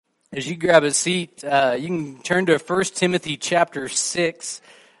As you grab a seat, you can turn to 1 Timothy chapter 6,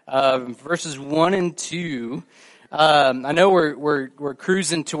 verses 1 and 2. I know we're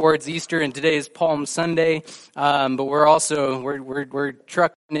cruising towards Easter, and today is Palm Sunday, but we're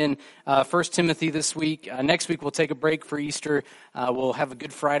trucking in 1 Timothy this week. Next week we'll take a break for Easter. We'll have a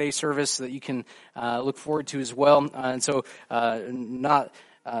Good Friday service that you can look forward to as well.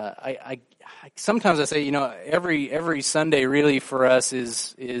 Sometimes I say, every Sunday really for us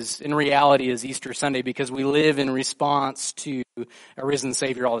is in reality is Easter Sunday, because we live in response to a risen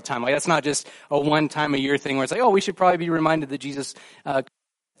Savior all the time. Like, that's not just a one time a year thing where it's like, oh, we should probably be reminded that Jesus and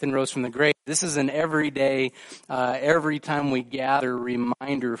rose from the grave. This is an everyday, every time we gather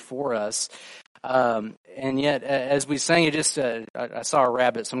reminder for us. And yet, as we sang it, I saw a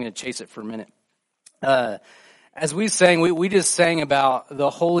rabbit, so I'm going to chase it for a minute. As we sang, we just sang about the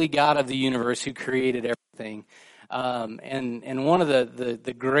holy God of the universe who created everything. And one of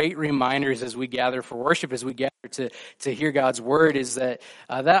the great reminders as we gather for worship, as we gather to hear God's word, is that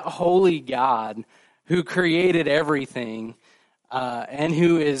that holy God who created everything, and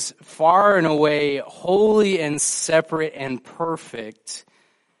who is far and away holy and separate and perfect,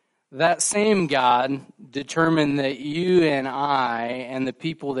 that same God determined that you and I and the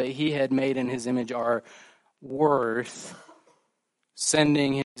people that he had made in his image are worth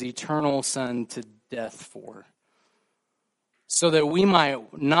sending his eternal Son to death for. So that we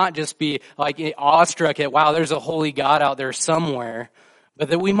might not just be like awestruck at, wow, there's a holy God out there somewhere, but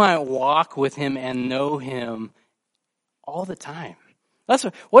that we might walk with him and know him all the time.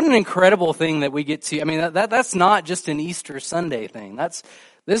 What an incredible thing that we get to. I mean, that's not just an Easter Sunday thing.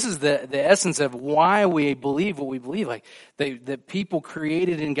 This is the essence of why we believe what we believe. Like that people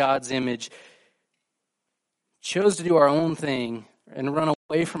created in God's image chose to do our own thing and run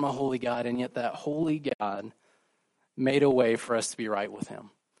away from a holy God, and yet that holy God made a way for us to be right with him.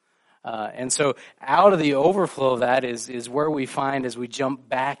 And so out of the overflow of that is where we find, as we jump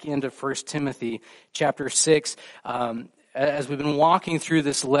back into 1 Timothy chapter 6, as we've been walking through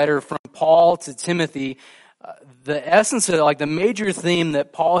this letter from Paul to Timothy, the essence of the major theme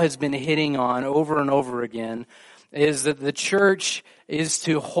that Paul has been hitting on over and over again is that the church is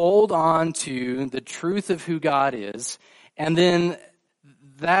to hold on to the truth of who God is, and then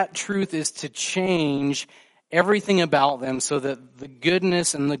that truth is to change everything about them so that the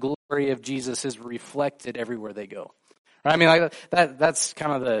goodness and the glory of Jesus is reflected everywhere they go. Right? I mean, that's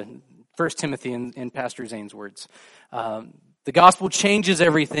kind of the 1 Timothy in Pastor Zane's words. The gospel changes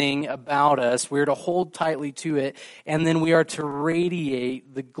everything about us. We're to hold tightly to it, and then we are to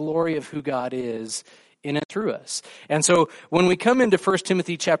radiate the glory of who God is in and through us. And so when we come into 1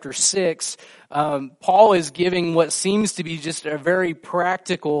 Timothy chapter 6, Paul is giving what seems to be just a very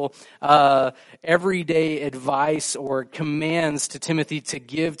practical, everyday advice or commands to Timothy to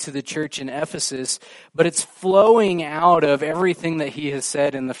give to the church in Ephesus, but it's flowing out of everything that he has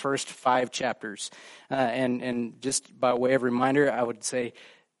said in the first 5 chapters. And just by way of reminder, I would say,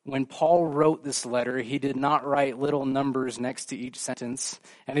 when Paul wrote this letter, he did not write little numbers next to each sentence,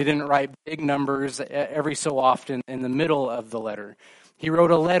 and he didn't write big numbers every so often in the middle of the letter. He wrote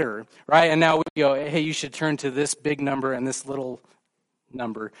a letter, right? And now we go, hey, you should turn to this big number and this little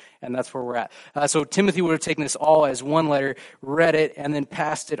number, and that's where we're at. So Timothy would have taken this all as one letter, read it, and then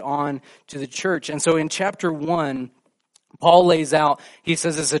passed it on to the church. And so in chapter 1, Paul lays out, he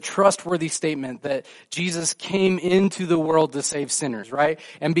says it's a trustworthy statement that Jesus came into the world to save sinners, right?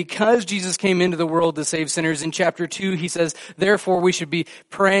 And because Jesus came into the world to save sinners, in chapter 2, he says, therefore we should be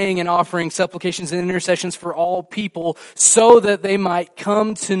praying and offering supplications and intercessions for all people so that they might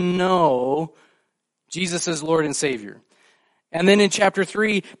come to know Jesus as Lord and Savior. And then in chapter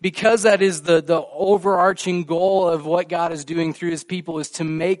 3, because that is the overarching goal of what God is doing through his people, is to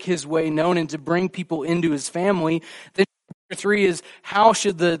make his way known and to bring people into his family, then chapter 3 is how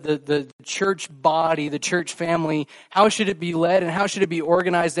should the church body, the church family, how should it be led and how should it be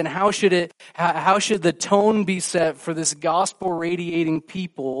organized, and how should the tone be set for this gospel radiating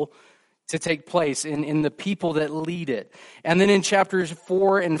people to take place in the people that lead it. And then in chapters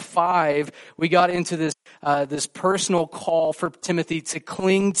 4 and 5, we got into this personal call for Timothy to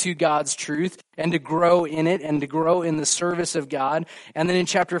cling to God's truth and to grow in it and to grow in the service of God. And then in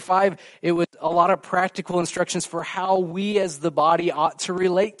chapter 5, it was a lot of practical instructions for how we as the body ought to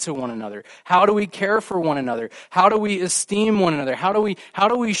relate to one another. How do we care for one another? How do we esteem one another? How do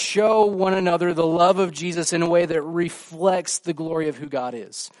we show one another the love of Jesus in a way that reflects the glory of who God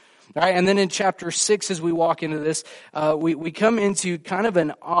is? All right, and then in chapter 6, as we walk into this, we come into kind of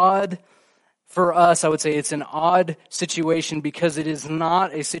an odd, for us, I would say it's an odd situation, because it is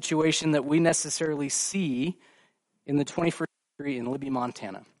not a situation that we necessarily see in the 21st century in Libby,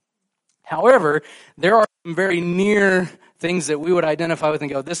 Montana. However, there are some very near things that we would identify with and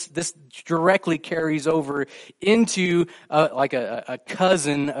go, this directly carries over into like a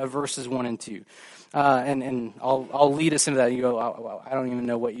cousin of verses 1 and 2. And I'll lead us into that. You go, I don't even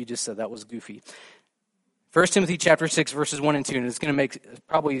know what you just said. That was goofy. 1 Timothy chapter 6, verses 1 and 2, and it's going to make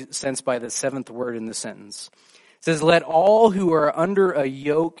probably sense by the seventh word in the sentence. It says, let all who are under a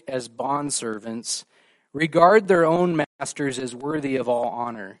yoke as bondservants regard their own masters as worthy of all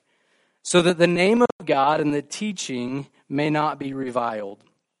honor, so that the name of God and the teaching may not be reviled.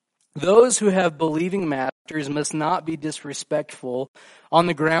 Those who have believing masters must not be disrespectful on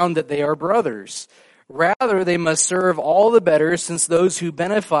the ground that they are brothers. Rather, they must serve all the better, since those who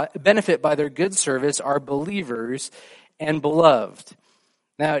benefit by their good service are believers and beloved.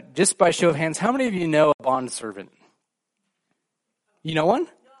 Now, just by show of hands, how many of you know a bondservant? You know one?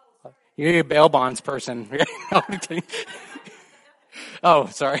 You're a bail bonds person. Oh,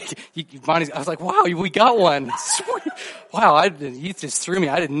 sorry. I was like, wow, we got one. Wow, you just threw me.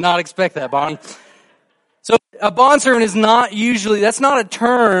 I did not expect that, Bonnie. So a bondservant is not usually, that's not a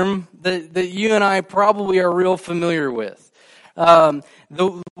term that you and I probably are real familiar with.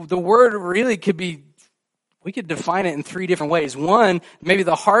 The word really could be, we could define it in three different ways. One, maybe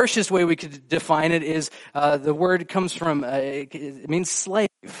the harshest way we could define it is the word comes from, it means slave,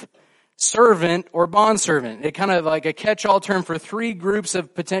 servant, or bondservant. It kind of like a catch-all term for three groups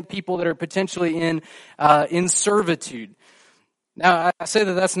of people that are potentially in servitude. Now, I say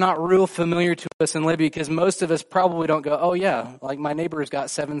that that's not real familiar to us in Libya because most of us probably don't go, oh yeah, like my neighbor's got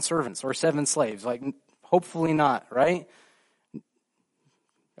 7 servants or 7 slaves. Like, hopefully not, right?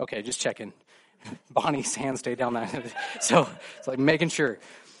 Okay, just checking. Bonnie's hand stayed down there. So it's like making sure.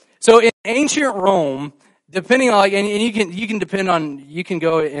 So in ancient Rome, depending on, like, and you can depend on, you can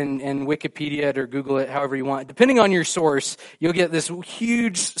go and Wikipedia it or Google it however you want. Depending on your source, you'll get this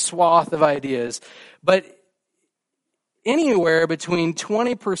huge swath of ideas. But anywhere between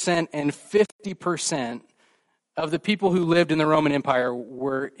 20% and 50% of the people who lived in the Roman Empire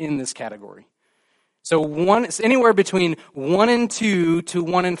were in this category. So it's anywhere between 1 and 2 to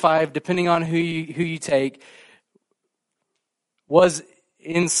 1 and 5, depending on who you take, was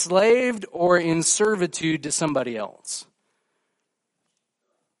enslaved or in servitude to somebody else.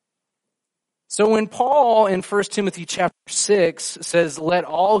 So when Paul in 1 Timothy chapter 6 says, let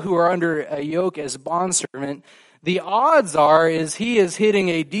all who are under a yoke as bondservant, the odds are is he is hitting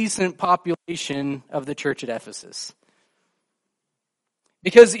a decent population of the church at Ephesus.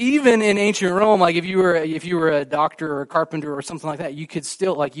 Because even in ancient Rome, like if you were a doctor or a carpenter or something like that, you could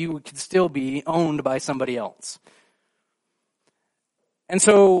still be owned by somebody else. And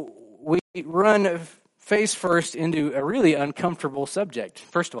so we run face first into a really uncomfortable subject,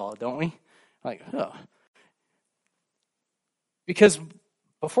 first of all, don't we? Like, oh. Because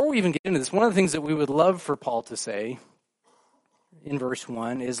before we even get into this, one of the things that we would love for Paul to say in verse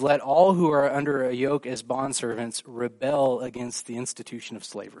 1 is, let all who are under a yoke as bondservants rebel against the institution of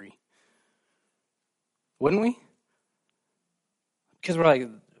slavery. Wouldn't we? Because we're like,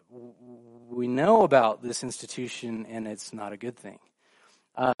 we know about this institution and it's not a good thing.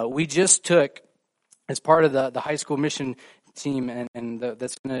 We just took, as part of the high school mission team, we're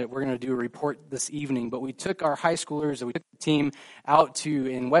going to do a report this evening, but we took our high schoolers and we took the team out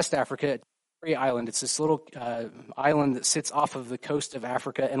in West Africa, Canary Island. It's this little island that sits off of the coast of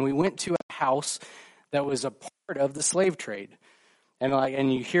Africa, and we went to a house that was a part of the slave trade.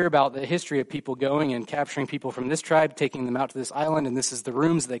 And you hear about the history of people going and capturing people from this tribe, taking them out to this island, and this is the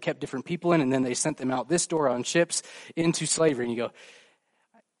rooms they kept different people in, and then they sent them out this door on ships into slavery. And you go,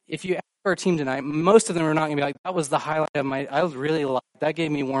 if you ask our team tonight, most of them are not going to be like, that was the highlight of I was really like, that gave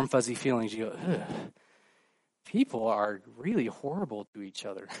me warm, fuzzy feelings. You go, ugh, people are really horrible to each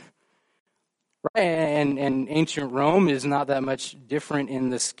other. Right? And ancient Rome is not that much different in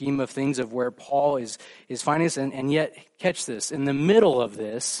the scheme of things of where Paul is finding us. And yet, catch this, in the middle of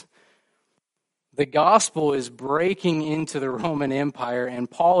this, the gospel is breaking into the Roman Empire, and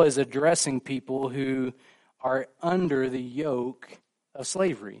Paul is addressing people who are under the yoke of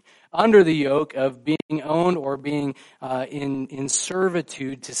slavery, under the yoke of being owned or being in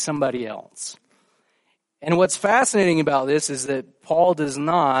servitude to somebody else. And what's fascinating about this is that Paul does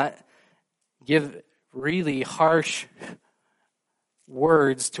not give really harsh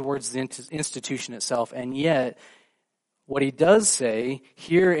words towards the institution itself, and yet what he does say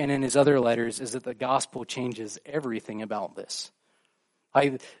here and in his other letters is that the gospel changes everything about this.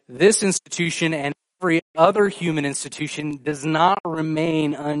 Like, this institution and every other human institution does not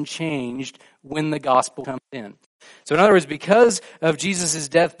remain unchanged when the gospel comes in. So in other words, because of Jesus'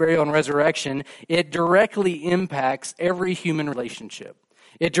 death, burial, and resurrection, it directly impacts every human relationship.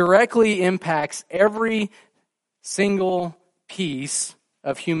 It directly impacts every single piece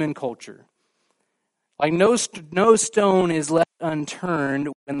of human culture. Like no stone is left unturned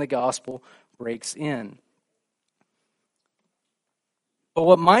when the gospel breaks in. But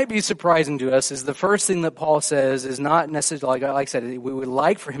what might be surprising to us is the first thing that Paul says is not necessarily, like I said, we would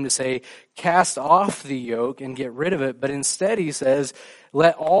like for him to say, cast off the yoke and get rid of it. But instead he says,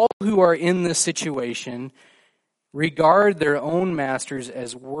 let all who are in this situation regard their own masters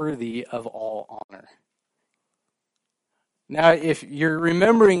as worthy of all honor. Now, if you're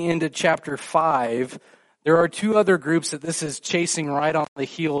remembering into chapter 5, there are two other groups that this is chasing right on the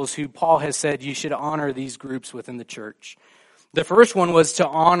heels who Paul has said you should honor these groups within the church. The first one was to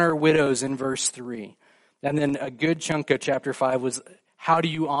honor widows in verse 3. And then a good chunk of chapter 5 was how do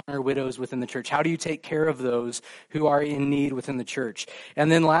you honor widows within the church? How do you take care of those who are in need within the church?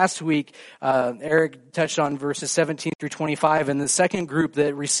 And then last week, Eric touched on verses 17 through 25. And the second group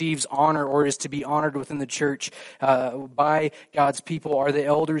that receives honor or is to be honored within the church by God's people are the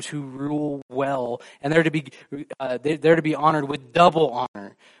elders who rule well. And they're to be honored with double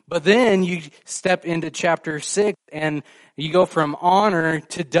honor. But then you step into chapter 6 and you go from honor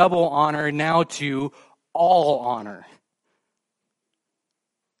to double honor now to all honor.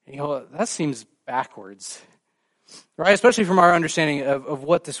 You know, that seems backwards, right? Especially from our understanding of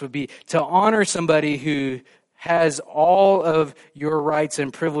what this would be. To honor somebody who has all of your rights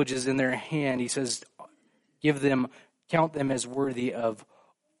and privileges in their hand, he says, count them as worthy of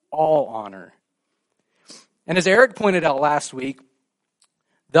all honor. And as Eric pointed out last week,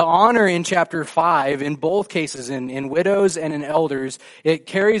 the honor in chapter 5, in both cases, in widows and in elders, it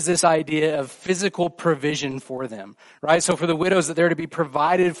carries this idea of physical provision for them, right? So for the widows, that they're to be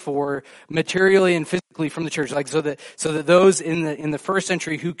provided for materially and physically from the church, like so that those in the first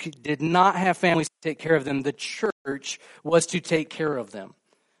century who did not have families to take care of them, the church was to take care of them,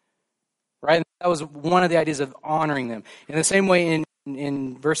 right? And that was one of the ideas of honoring them. In the same way,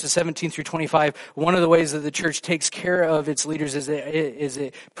 in verses 17 through 25, one of the ways that the church takes care of its leaders is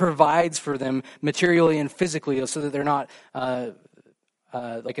it provides for them materially and physically so that they're not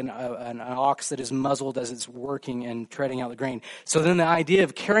like an ox that is muzzled as it's working and treading out the grain. So then the idea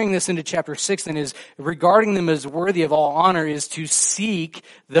of carrying this into chapter 6 then is regarding them as worthy of all honor is to seek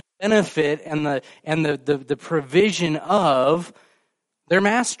the benefit and the provision of their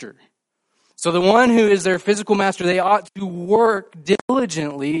master. So the one who is their physical master, they ought to work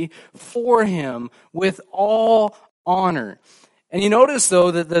diligently for him with all honor. And you notice,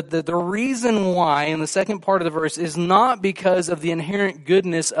 though, that the reason why in the second part of the verse is not because of the inherent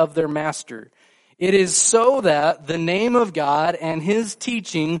goodness of their master. It is so that the name of God and his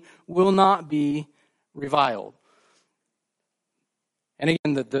teaching will not be reviled. And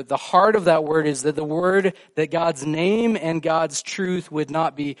again, the heart of that word is that the word that God's name and God's truth would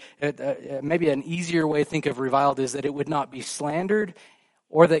not be, maybe an easier way to think of reviled is that it would not be slandered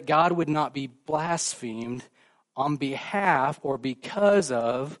or that God would not be blasphemed on behalf or because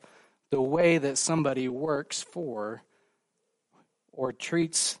of the way that somebody works for or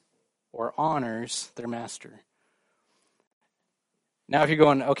treats or honors their master. Now, if you're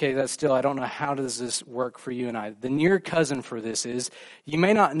going, okay, that's still, I don't know, how does this work for you and I? The near cousin for this is, you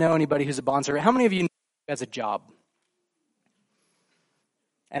may not know anybody who's a bondservant. How many of you know who has a job?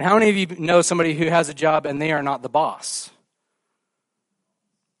 And how many of you know somebody who has a job and they are not the boss?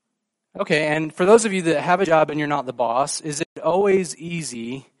 Okay, and for those of you that have a job and you're not the boss, is it always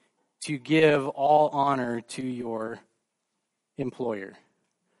easy to give all honor to your employer?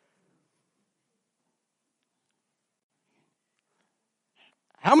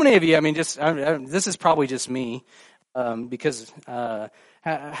 How many of you, this is probably just me, because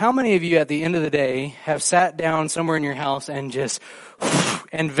how many of you at the end of the day have sat down somewhere in your house and just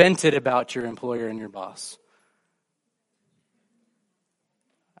and vented about your employer and your boss?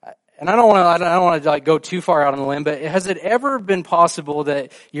 And I don't want to like go too far out on the limb, but has it ever been possible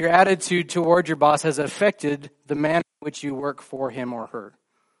that your attitude toward your boss has affected the manner in which you work for him or her?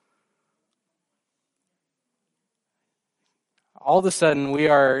 All of a sudden, we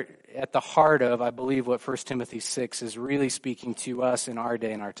are at the heart of, I believe, what 1 Timothy 6 is really speaking to us in our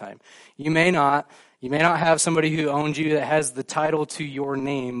day and our time. You may not have somebody who owns you that has the title to your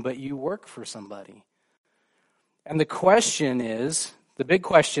name, but you work for somebody. And the question is, the big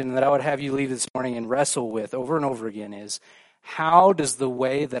question that I would have you leave this morning and wrestle with over and over again is, how does the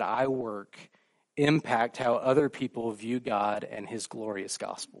way that I work impact how other people view God and his glorious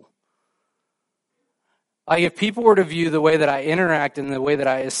gospel? Like if people were to view the way that I interact and the way that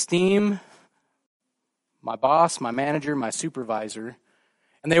I esteem my boss, my manager, my supervisor,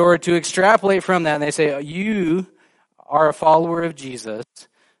 and they were to extrapolate from that and they say, you are a follower of Jesus,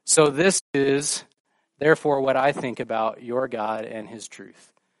 So this is, therefore, what I think about your God and his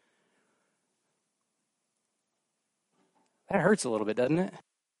truth. That hurts a little bit, doesn't it?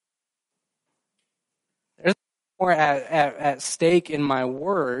 There's more at stake in my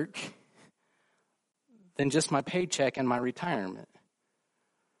work than just my paycheck and my retirement.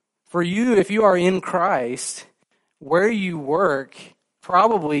 For you, if you are in Christ, where you work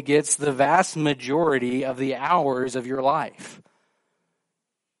probably gets the vast majority of the hours of your life.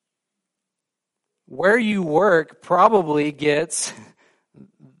 Where you work probably gets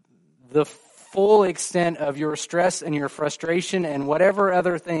the full extent of your stress and your frustration and whatever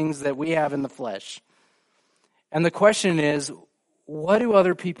other things that we have in the flesh. And the question is, what do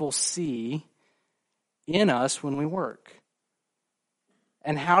other people see in us when we work?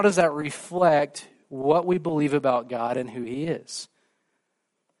 And how does that reflect what we believe about God and who he is?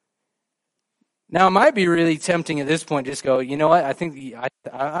 Now, it might be really tempting at this point to just go, you know what, I think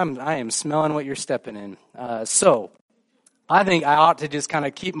I am smelling what you're stepping in. So I think I ought to just kind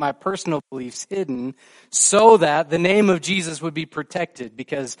of keep my personal beliefs hidden so that the name of Jesus would be protected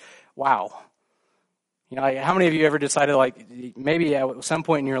because, wow. You know, how many of you ever decided, like, maybe at some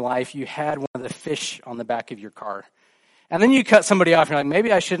point in your life you had one of the fish on the back of your car? And then you cut somebody off and you're like,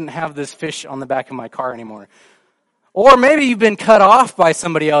 maybe I shouldn't have this fish on the back of my car anymore. Or maybe you've been cut off by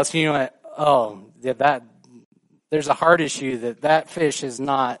somebody else and you're like, oh, there's a heart issue that fish is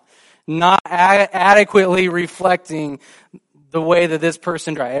not adequately reflecting the way that this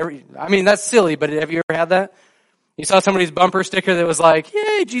person drives. I mean, that's silly, but have you ever had that? You saw somebody's bumper sticker that was like,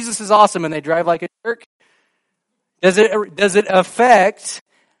 yay, Jesus is awesome, and they drive like a jerk? Could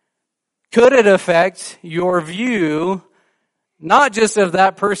it affect your view, not just of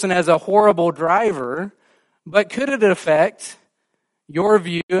that person as a horrible driver, but could it affect your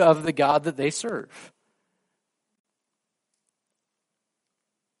view of the God that they serve?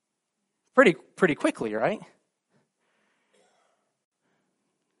 Pretty quickly, right?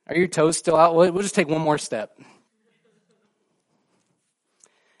 Are your toes still out? We'll just take one more step.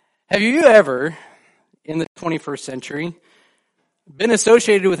 Have you ever, in the 21st century, been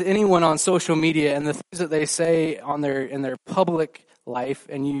associated with anyone on social media and the things that they say in their public life,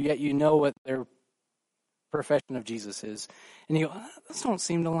 and yet you know what their profession of Jesus is, and you go, those don't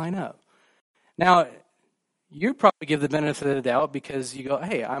seem to line up. Now, you probably give the benefit of the doubt because you go,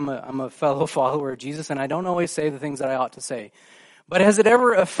 hey, I'm a fellow follower of Jesus, and I don't always say the things that I ought to say. But has it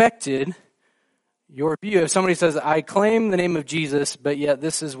ever affected your view? If somebody says, I claim the name of Jesus, but yet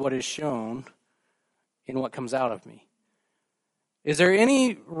this is what is shown in what comes out of me. Is there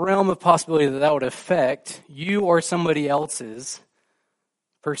any realm of possibility that would affect you or somebody else's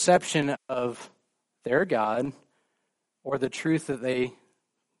perception of their God or the truth that they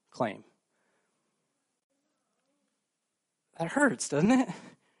claim? That hurts, doesn't it?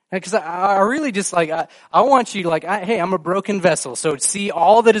 Because I really just I want you hey, I'm a broken vessel, so see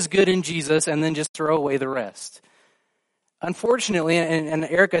all that is good in Jesus and then just throw away the rest. Unfortunately, and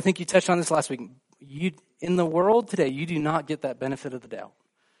Eric, I think you touched on this last week, in the world today, you do not get that benefit of the doubt.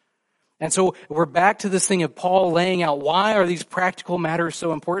 And so we're back to this thing of Paul laying out why are these practical matters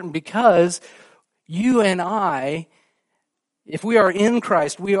so important? Because you and I, if we are in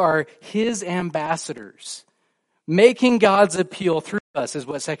Christ, we are his ambassadors. Making God's appeal through us is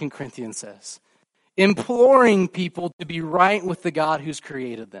what 2 Corinthians says. Imploring people to be right with the God who's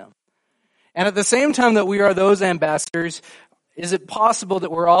created them. And at the same time that we are those ambassadors, is it possible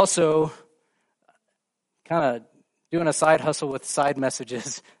that we're also kind of doing a side hustle with side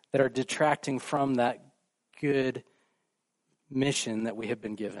messages that are detracting from that good mission that we have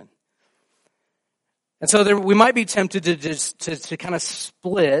been given? And so we might be tempted to kind of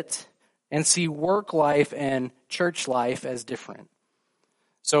split and see work life and church life as different.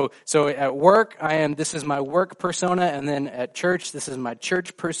 So at work, this is my work persona, and then at church, this is my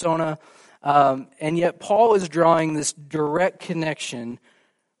church persona. And yet Paul is drawing this direct connection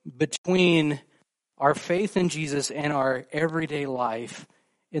between our faith in Jesus and our everyday life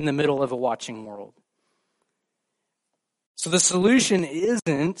in the middle of a watching world. So the solution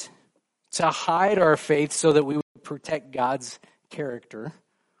isn't to hide our faith so that we would protect God's character.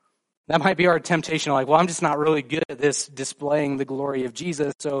 That might be our temptation, well, I'm just not really good at this displaying the glory of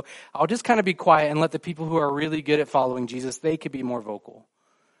Jesus, so I'll just kind of be quiet and let the people who are really good at following Jesus, they could be more vocal.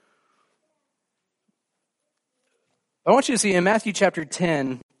 I want you to see in Matthew chapter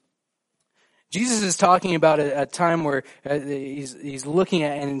 10, Jesus is talking about a time where he's looking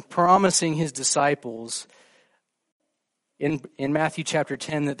at and promising his disciples in Matthew chapter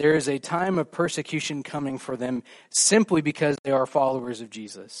 10 that there is a time of persecution coming for them simply because they are followers of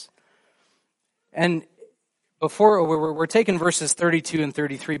Jesus. And before we're taking verses 32 and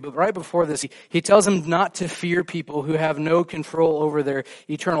 33, but right before this, he tells them not to fear people who have no control over their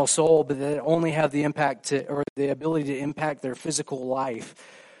eternal soul, but that only have the ability to impact their physical life.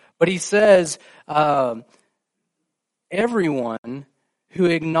 But he says, everyone who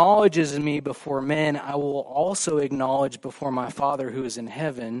acknowledges me before men, I will also acknowledge before my Father who is in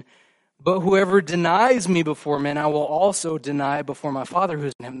heaven. But whoever denies me before men, I will also deny before my Father who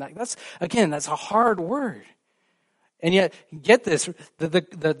is in heaven. That's a hard word. And yet, get this,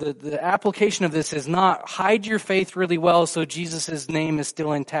 the application of this is not hide your faith really well so Jesus' name is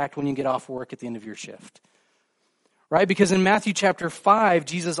still intact when you get off work at the end of your shift. Right? Because in Matthew chapter 5,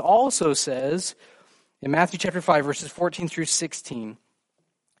 Jesus also says, in Matthew chapter 5, verses 14 through 16,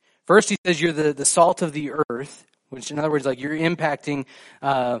 first he says you're the salt of the earth, which in other words, like you're impacting,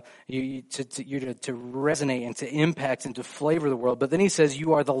 you're to resonate and to impact and to flavor the world. But then he says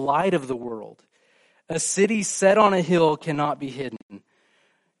you are the light of the world. A city set on a hill cannot be hidden.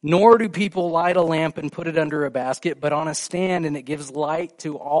 Nor do people light a lamp and put it under a basket, but on a stand, and it gives light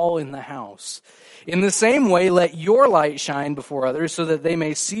to all in the house. In the same way, let your light shine before others so that they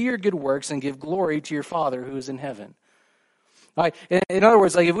may see your good works and give glory to your Father who is in heaven. Like, in other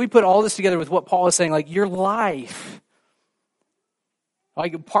words, like if we put all this together with what Paul is saying, like your life,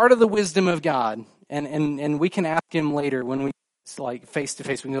 like part of the wisdom of God, and we can ask him later when we like face to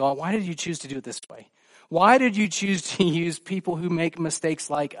face, we can go, why did you choose to do it this way? Why did you choose to use people who make mistakes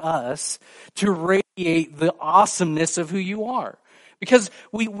like us to radiate the awesomeness of who you are? Because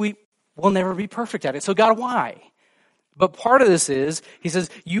we will never be perfect at it. So God, why? But part of this is, he says,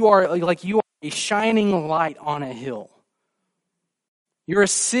 you are a shining light on a hill. You're a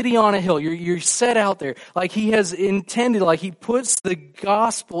city on a hill. You're set out there. Like he has intended, like he puts the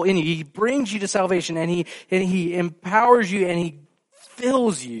gospel in you. He brings you to salvation and he empowers you and he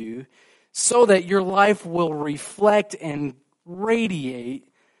fills you so that your life will reflect and radiate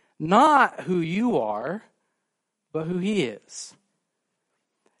not who you are, but who he is.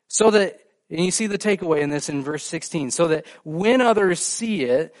 So that, and you see the takeaway in this in verse 16, so that when others see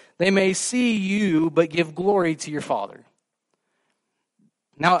it, they may see you, but give glory to your Father.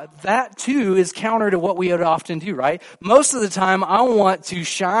 Now, that too is counter to what we would often do, right? Most of the time, I want to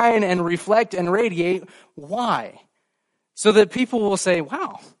shine and reflect and radiate. Why? So that people will say,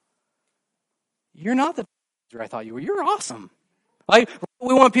 wow, you're not the I thought you were. You're awesome. Like,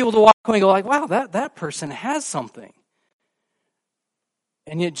 we want people to walk away and go like, wow, that person has something.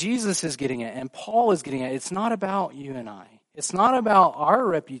 And yet Jesus is getting it, and Paul is getting it. It's not about you and I. It's not about our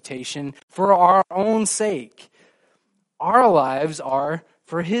reputation for our own sake. Our lives are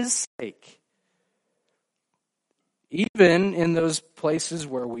for his sake. Even in those places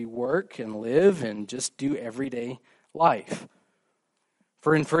where we work and live and just do everyday life.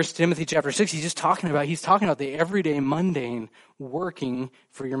 For in 1 Timothy chapter 6, he's talking about the everyday mundane working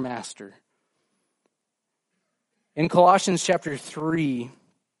for your master. In Colossians chapter 3,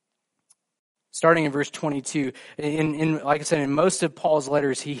 starting in verse 22, like I said, in most of Paul's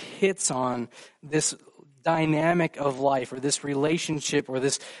letters, he hits on this dynamic of life or this relationship or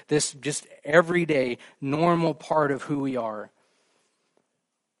this just everyday normal part of who we are.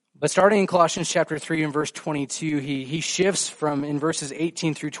 But starting in Colossians chapter 3 and verse 22, he shifts from, in verses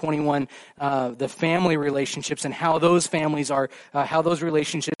 18 through 21, the family relationships and how those families are, how those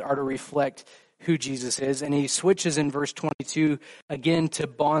relationships are to reflect who Jesus is. And he switches in verse 22 again to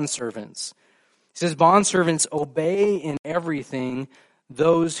bondservants. He says, bondservants, obey in everything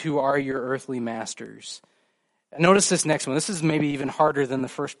those who are your earthly masters. And notice this next one. This is maybe even harder than the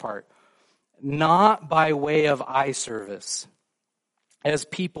first part. Not by way of eye service, as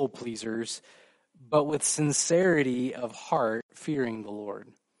people pleasers, but with sincerity of heart, fearing the Lord.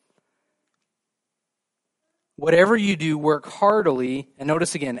 Whatever you do, work heartily, and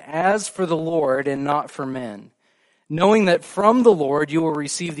notice again, as for the Lord and not for men, knowing that from the Lord you will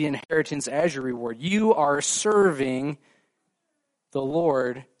receive the inheritance as your reward. You are serving the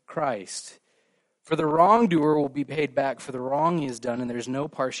Lord Christ. For the wrongdoer will be paid back for the wrong he has done, and there's no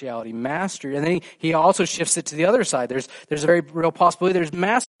partiality. Master, and then he also shifts it to the other side. There's a very real possibility. There's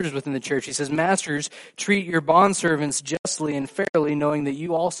masters within the church. He says, masters, treat your bondservants justly and fairly, knowing that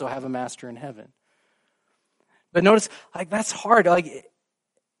you also have a master in heaven. But notice, like, that's hard. Like,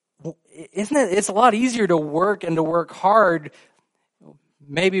 isn't it? It's a lot easier to work and to work hard,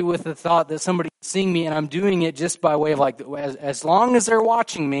 maybe with the thought that somebody's seeing me and I'm doing it just by way of like, as long as they're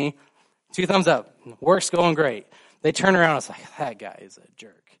watching me, 2 thumbs up. Work's going great. They turn around and it's like, that guy is a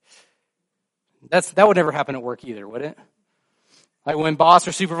jerk. That would never happen at work either, would it? Like when boss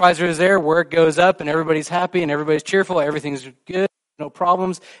or supervisor is there, work goes up and everybody's happy and everybody's cheerful. Everything's good. No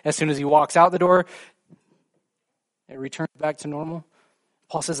problems. As soon as he walks out the door, it returns back to normal?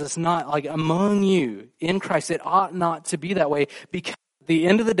 Paul says it's not like among you in Christ. It ought not to be that way, because at the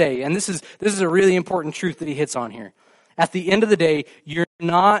end of the day, and this is a really important truth that he hits on here. At the end of the day, you're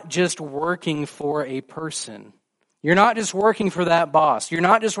not just working for a person. You're not just working for that boss. You're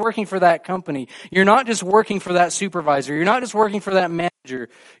not just working for that company. You're not just working for that supervisor. You're not just working for that manager.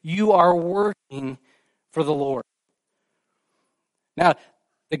 You are working for the Lord. Now,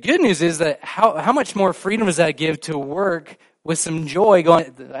 the good news is that how much more freedom does that give to work with some joy going,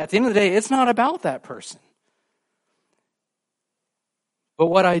 at the end of the day, it's not about that person. But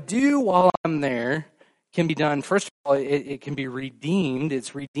what I do while I'm there can be done, first of all, it can be redeemed.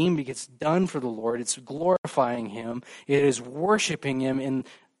 It's redeemed because it's done for the Lord. It's glorifying Him. It is worshiping Him in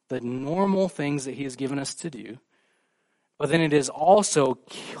the normal things that He has given us to do. But then it is also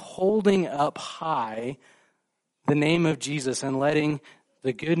holding up high the name of Jesus and letting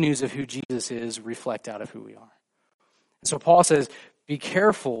the good news of who Jesus is reflect out of who we are. And so Paul says, be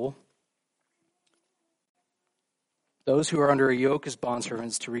careful, those who are under a yoke as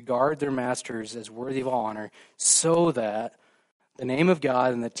bondservants, to regard their masters as worthy of all honor, so that the name of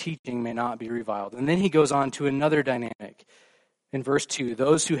God and the teaching may not be reviled. And then he goes on to another dynamic. In verse 2,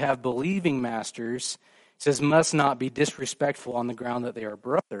 those who have believing masters, it says, must not be disrespectful on the ground that they are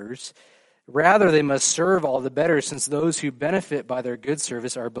brothers. Rather, they must serve all the better, since those who benefit by their good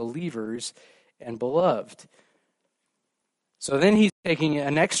service are believers and beloved. So then he's taking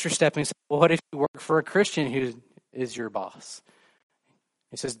an extra step and says, well, what if you work for a Christian who is your boss?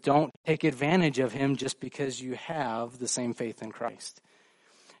 He says, don't take advantage of him just because you have the same faith in Christ.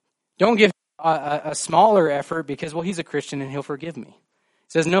 Don't give a smaller effort because, well, he's a Christian and he'll forgive me. He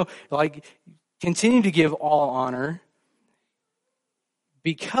says, no, continue to give all honor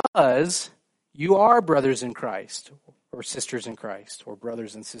because you are brothers in Christ, or sisters in Christ, or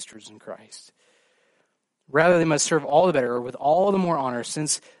brothers and sisters in Christ. Rather, they must serve all the better, or with all the more honor,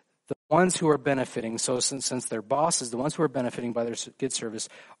 since the ones who are benefiting, so since their bosses, the ones who are benefiting by their good service,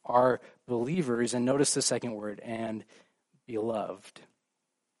 are believers, and notice the second word, and beloved.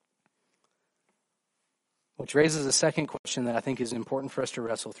 Which raises a second question that I think is important for us to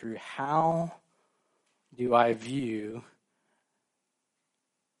wrestle through. How do I view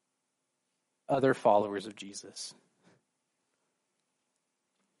other followers of Jesus?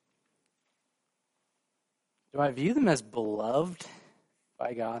 Do I view them as beloved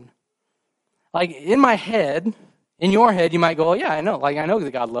by God? Like in my head, in your head, you might go, oh, yeah, I know. Like I know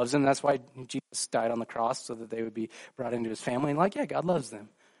that God loves them. That's why Jesus died on the cross, so that they would be brought into his family. And yeah, God loves them.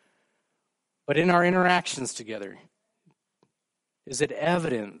 But in our interactions together, is it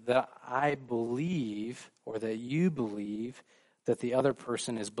evident that I believe, or that you believe, that the other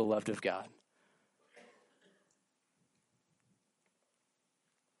person is beloved of God?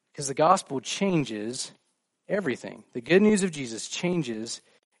 Because the gospel changes everything. The good news of Jesus changes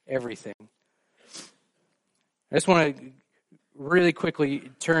everything. I just want to really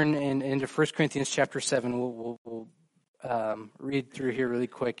quickly turn into 1 Corinthians chapter 7. We'll read through here really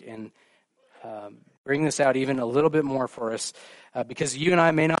quick and bring this out even a little bit more for us. Because you and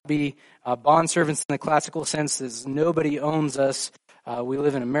I may not be bondservants in the classical sense, as nobody owns us. We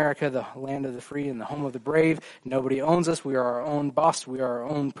live in America, the land of the free and the home of the brave. Nobody owns us. We are our own boss. We are our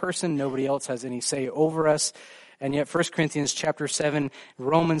own person. Nobody else has any say over us. And yet 1 Corinthians chapter 7,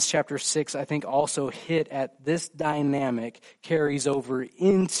 Romans chapter 6, I think also hit at this dynamic carries over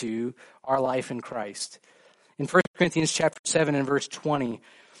into our life in Christ. In 1 Corinthians chapter 7 and verse 20,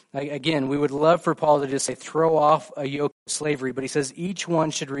 again, we would love for Paul to just say, throw off a yoke of slavery, but he says each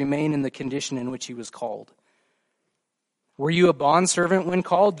one should remain in the condition in which he was called. Were you a bondservant when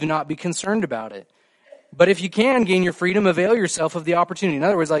called? Do not be concerned about it. But if you can gain your freedom, avail yourself of the opportunity. In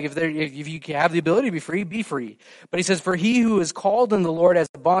other words, if you have the ability to be free, be free. But he says, for he who is called in the Lord as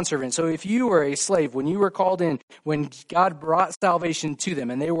a bondservant. So if you were a slave, when you were called in, when God brought salvation to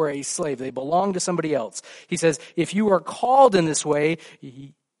them and they were a slave, they belonged to somebody else. He says, if you are called in this way,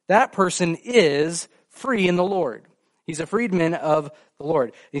 that person is free in the Lord. He's a freedman of the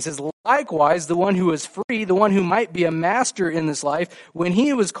Lord. He says, likewise, the one who is free, the one who might be a master in this life, when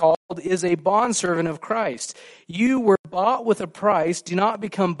he was called, is a bondservant of Christ. You were bought with a price. Do not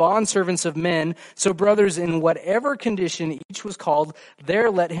become bondservants of men. So, brothers, in whatever condition each was called, there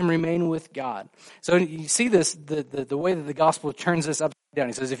let him remain with God. So you see this, the way that the gospel turns this upside down.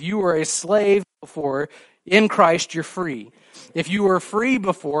 He says, if you were a slave before, in Christ, you're free. If you were free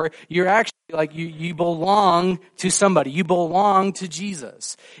before, you're actually you belong to somebody. You belong to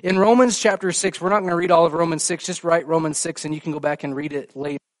Jesus. In Romans chapter 6, we're not going to read all of Romans 6. Just write Romans 6 and you can go back and read it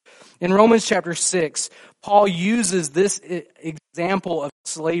later. In Romans chapter 6, Paul uses this example of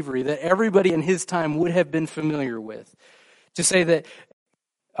slavery that everybody in his time would have been familiar with to say that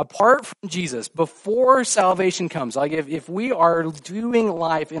apart from Jesus, before salvation comes, like if we are doing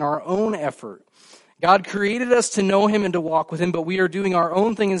life in our own effort, God created us to know him and to walk with him, but we are doing our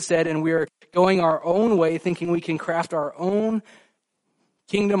own thing instead, and we are going our own way, thinking we can craft our own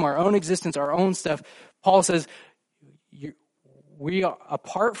kingdom, our own existence, our own stuff. Paul says, we are,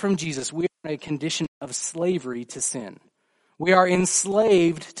 apart from Jesus, we are in a condition of slavery to sin. We are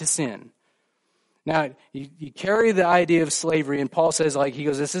enslaved to sin. Now, you carry the idea of slavery, and Paul says, like, he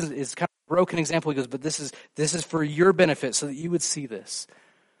goes, this is kind of a broken example. He goes, but this is for your benefit, so that you would see this.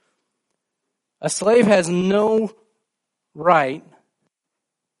 A slave has no right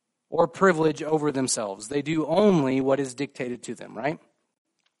or privilege over themselves. They do only what is dictated to them, right?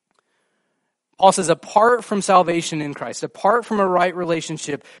 Paul says, apart from salvation in Christ, apart from a right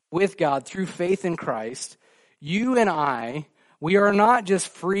relationship with God through faith in Christ, you and I, we are not just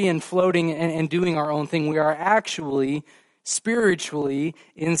free and floating and doing our own thing. We are actually spiritually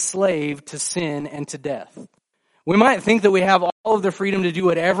enslaved to sin and to death. We might think that we have all of the freedom to do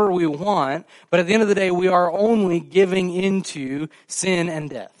whatever we want, but at the end of the day, we are only giving into sin and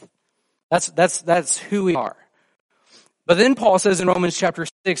death. That's who we are. But then Paul says in Romans chapter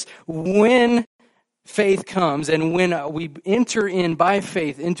 6, when faith comes and when we enter in by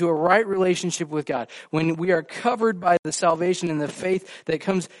faith into a right relationship with God, when we are covered by the salvation and the faith that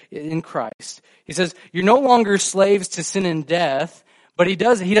comes in Christ, he says, you're no longer slaves to sin and death, but he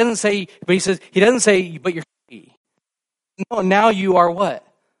doesn't say, but you're free. No, now you are what?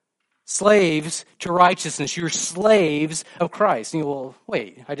 Slaves to righteousness. You're slaves of Christ. And you go, well,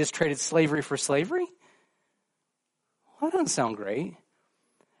 wait, I just traded slavery for slavery? Well, that doesn't sound great.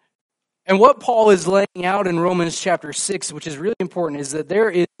 And what Paul is laying out in Romans chapter 6, which is really important, is that there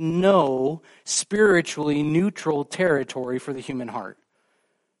is no spiritually neutral territory for the human heart.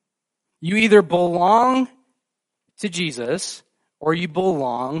 You either belong to Jesus or you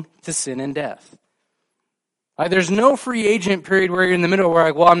belong to sin and death. There's no free agent period where you're in the middle where,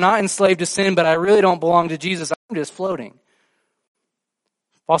 I'm not enslaved to sin, but I really don't belong to Jesus. I'm just floating.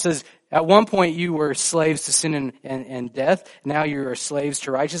 Paul says, at one point you were slaves to sin and death. Now you are slaves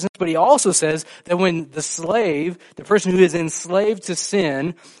to righteousness. But he also says that when the slave, the person who is enslaved to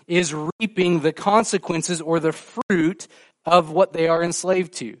sin, is reaping the consequences or the fruit of what they are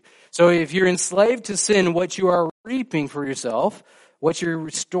enslaved to. So if you're enslaved to sin, what you are reaping for yourself, what you're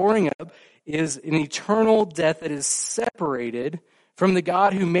storing up, is an eternal death that is separated from the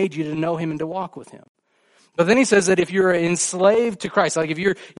God who made you to know him and to walk with him. But then he says that if you're enslaved to Christ, like if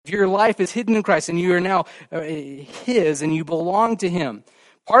your life is hidden in Christ and you are now his and you belong to him,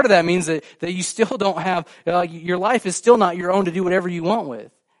 part of that means that you still don't have, your life is still not your own to do whatever you want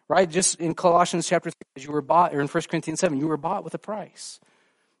with, right? Just in Colossians chapter 3, as you were bought, or in 1 Corinthians 7, you were bought with a price.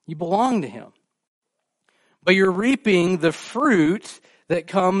 You belong to him. But you're reaping the fruit that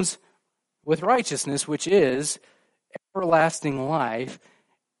comes with righteousness, which is everlasting life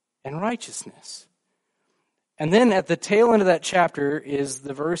and righteousness. And then at the tail end of that chapter is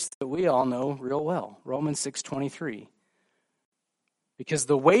the verse that we all know real well, Romans 6:23. Because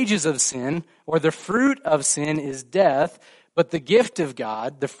the wages of sin, or the fruit of sin, is death, but the gift of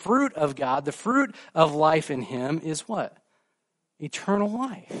God, the fruit of life in him is what? Eternal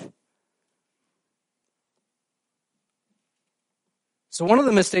life. So one of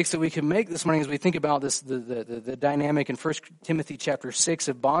the mistakes that we can make this morning as we think about this, the dynamic in 1 Timothy chapter 6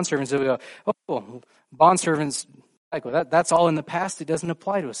 of bondservants, that we go, oh, bondservants, that's all in the past. It doesn't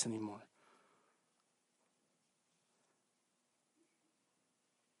apply to us anymore.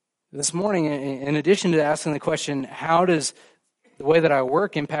 This morning, in addition to asking the question, how does the way that I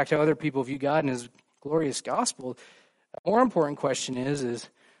work impact how other people view God and his glorious gospel, a more important question is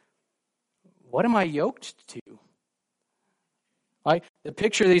what am I yoked to? Like the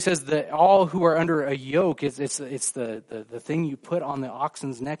picture that he says that all who are under a yoke it's the thing you put on the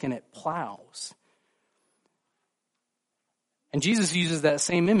oxen's neck and it plows. And Jesus uses that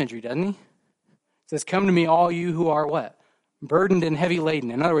same imagery, doesn't he? He says, "Come to me, all you who are what? Burdened and heavy laden."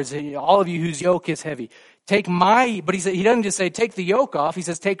 In other words, all of you whose yoke is heavy. But he doesn't just say take the yoke off. He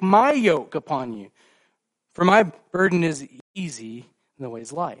says, take my yoke upon you. For my burden is easy and the way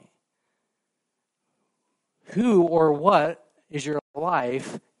is light. Who or what is your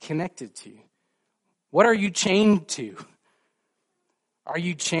life connected to? What are you chained to? Are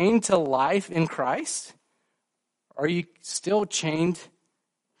you chained to life in Christ? Are you still chained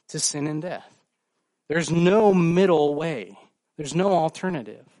to sin and death? There's no middle way. There's no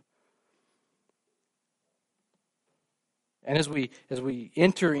alternative. And as we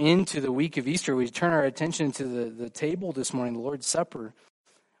enter into the week of Easter, we turn our attention to the table this morning, the Lord's Supper.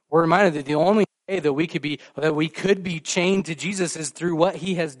 We're reminded that the only way that we could be chained to Jesus is through what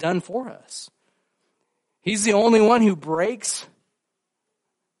he has done for us. He's the only one who breaks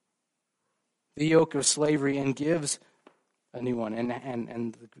the yoke of slavery and gives a new one.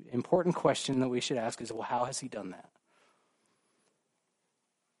 And the important question that we should ask is, well, how has he done that?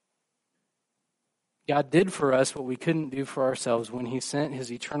 God did for us what we couldn't do for ourselves when he sent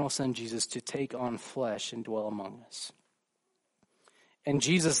his eternal Son, Jesus, to take on flesh and dwell among us. And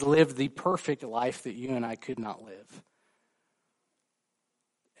Jesus lived the perfect life that you and I could not live.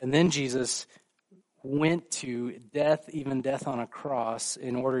 And then Jesus went to death, even death on a cross,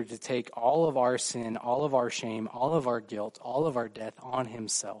 in order to take all of our sin, all of our shame, all of our guilt, all of our death on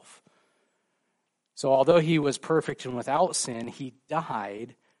himself. So although he was perfect and without sin, he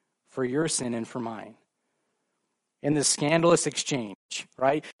died for your sin and for mine. In this scandalous exchange,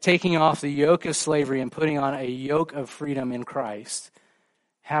 right? Taking off the yoke of slavery and putting on a yoke of freedom in Christ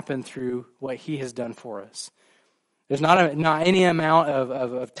happened through what he has done for us. There's not any amount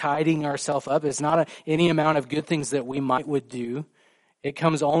of tidying ourselves up. It's not any amount of good things that we would do. It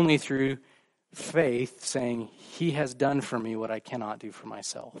comes only through faith, saying, he has done for me what I cannot do for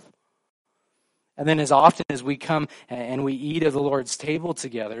myself. And then as often as we come and we eat of the Lord's table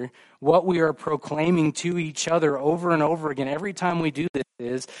together, what we are proclaiming to each other over and over again every time we do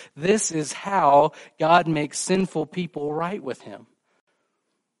this is how God makes sinful people right with him.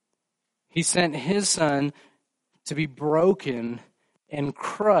 He sent his Son to be broken and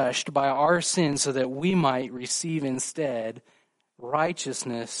crushed by our sins so that we might receive instead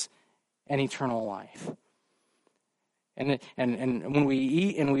righteousness and eternal life. And when we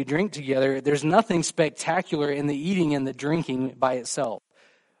eat and we drink together, there's nothing spectacular in the eating and the drinking by itself.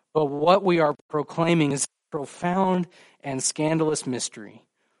 But what we are proclaiming is a profound and scandalous mystery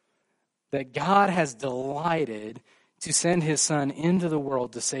that God has delighted to send his Son into the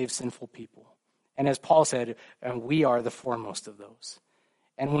world to save sinful people. And as Paul said, and we are the foremost of those.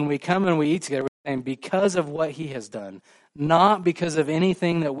 And when we come and we eat together, we're saying because of what he has done, not because of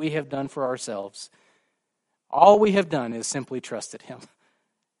anything that we have done for ourselves. All we have done is simply trusted him.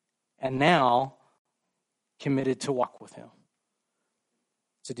 And now committed to walk with him.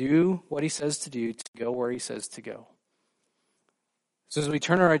 To do what he says to do, to go where he says to go. So as we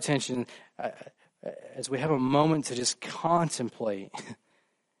turn our attention, as we have a moment to just contemplate,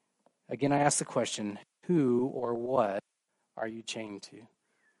 again I ask the question, who or what are you chained to?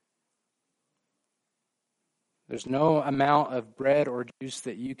 There's no amount of bread or juice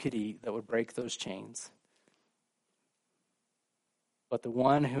that you could eat that would break those chains. But the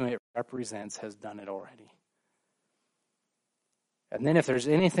one whom it represents has done it already. And then if there's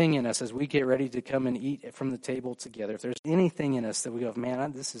anything in us as we get ready to come and eat from the table together, if there's anything in us that we go, man,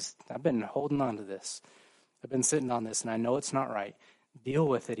 I've been holding on to this. I've been sitting on this and I know it's not right. Deal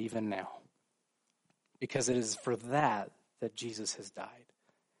with it even now. Because it is for that Jesus has died,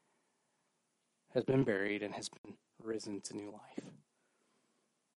 has been buried, and has been risen to new life.